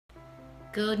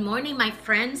Good morning, my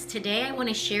friends. Today I want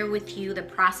to share with you the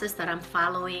process that I'm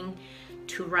following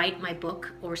to write my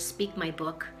book or speak my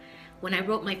book. When I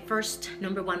wrote my first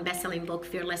 #1 best-selling book,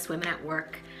 Fearless Women at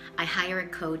Work, I hired a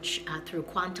coach through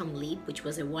Quantum Leap, which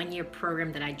was a one-year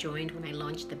program that I joined when I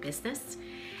launched the business.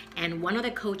 And one of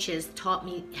the coaches taught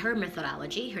me her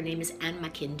methodology. Her name is Anne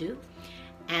McKindu.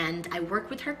 And I worked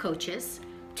with her coaches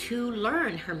to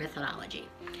learn her methodology.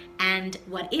 And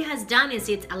what it has done is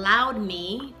it's allowed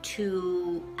me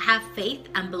to have faith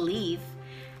and believe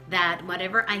that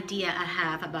whatever idea I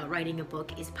have about writing a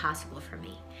book is possible for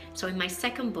me. So in my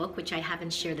second book, which I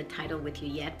haven't shared the title with you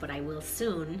yet, but I will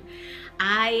soon,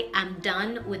 I am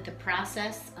done with the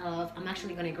process of, I'm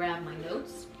actually going to grab my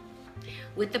notes,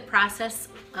 with the process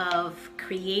of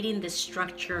creating the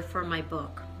structure for my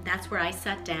book. That's where I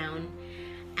sat down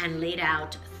and laid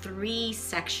out 3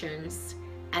 sections.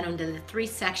 And under the 3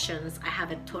 sections, I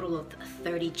have a total of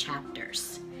 30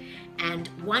 chapters. And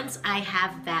once I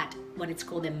have that, what it's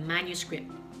called a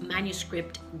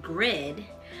manuscript grid,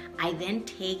 I then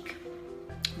take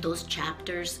those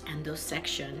chapters and those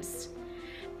sections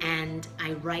and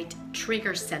I write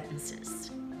trigger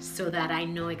sentences so that I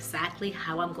know exactly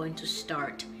how I'm going to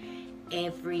start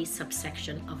every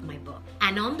subsection of my book.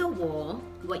 And on the wall,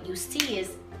 what you see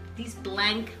is these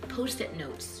blank Post-it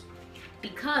notes.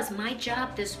 Because my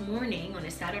job this morning, on a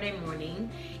Saturday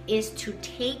morning, is to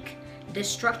take the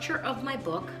structure of my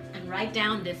book and write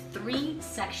down the 3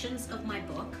 sections of my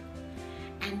book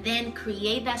and then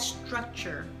create that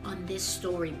structure on this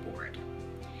storyboard.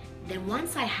 Then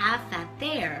once I have that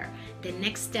there, the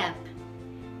next step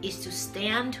is to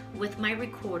stand with my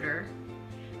recorder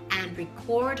and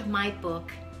record my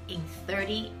book in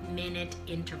 30-minute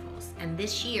intervals. And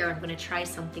this year I'm going to try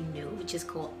something new, which is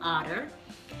called Otter.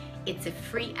 It's a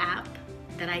free app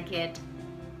that I get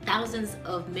thousands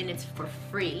of minutes for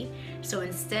free. So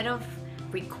instead of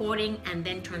recording and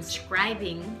then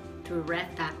transcribing through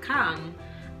ref.com,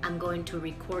 I'm going to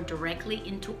record directly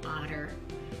into Otter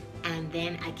and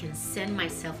then I can send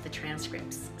myself the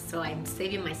transcripts. So I'm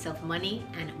saving myself money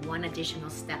and one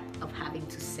additional step of having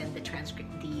to send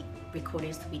the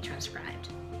recordings to be transcribed.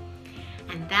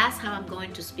 And that's how I'm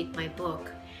going to speak my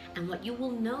book. And what you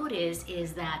will notice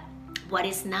is that what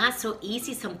is not so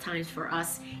easy sometimes for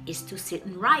us is to sit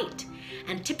and write.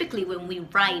 And typically when we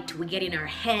write, we get in our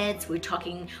heads, we're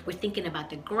thinking about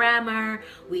the grammar,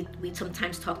 we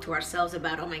sometimes talk to ourselves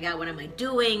about, oh my God, what am I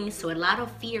doing? So a lot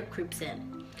of fear creeps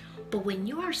in. But when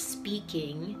you are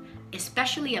speaking,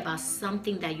 especially about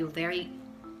something that you're very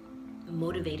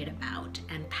motivated about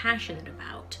and passionate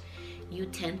about, you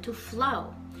tend to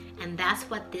flow. And that's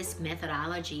what this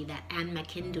methodology that Anne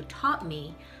McKindu taught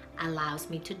me allows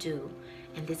me to do.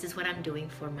 And this is what I'm doing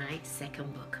for my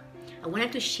second book. I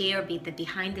wanted to share the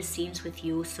behind the scenes with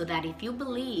you so that if you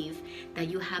believe that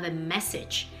you have a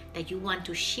message that you want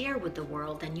to share with the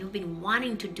world and you've been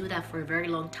wanting to do that for a very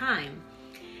long time,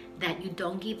 that you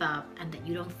don't give up and that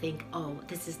you don't think, oh,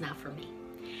 this is not for me.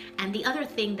 And the other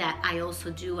thing that I also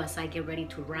do as I get ready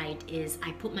to write is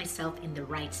I put myself in the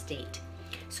right state.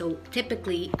 So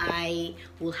typically I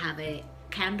will have a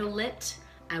candle lit,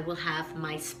 I will have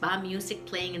my spa music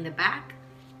playing in the back,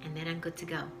 and then I'm good to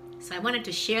go. So I wanted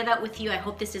to share that with you. I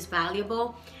hope this is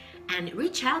valuable. And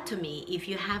reach out to me if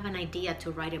you have an idea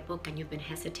to write a book and you've been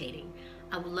hesitating.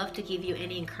 I would love to give you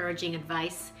any encouraging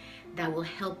advice that will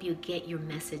help you get your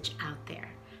message out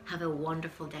there. Have a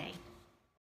wonderful day.